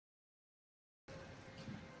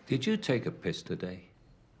Did you take a piss today?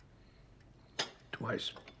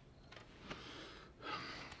 Twice.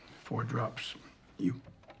 4 drops. You?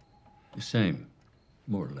 The same,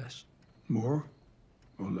 more or less. More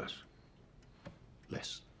or less?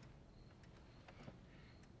 Less.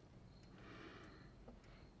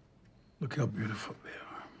 Look how beautiful they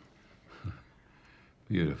are.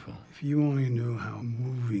 Beautiful. If you only knew how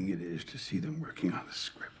moving it is to see them working on the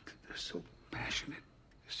script. They're so passionate.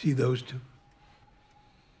 See those two?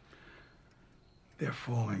 They're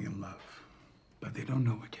falling in love, but they don't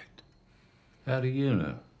know it yet. How do you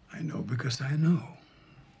know? I know because I know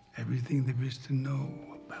everything there is to know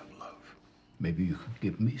about love. Maybe you could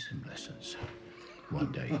give me some lessons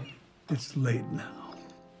one day. It's late now.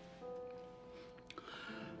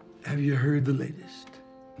 Have you heard the latest?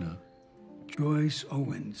 No. Joyce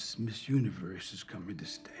Owens, Miss Universe, is coming to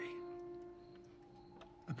stay.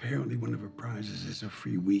 Apparently one of her prizes is a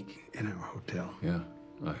free week in our hotel. Yeah,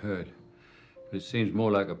 I heard. But it seems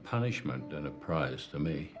more like a punishment than a prize to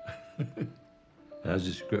me. How's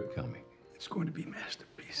the script coming? It's going to be a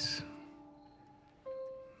masterpiece.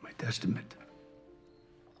 My testament.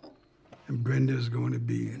 And Brenda's going to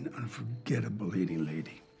be an unforgettable leading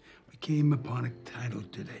lady. We came upon a title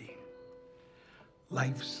today.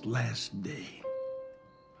 Life's Last Day.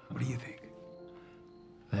 What do you think?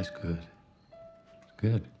 That's good.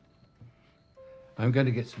 Good. I'm going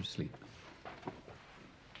to get some sleep.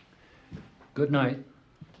 Good night.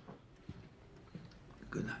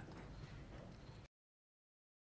 Good night.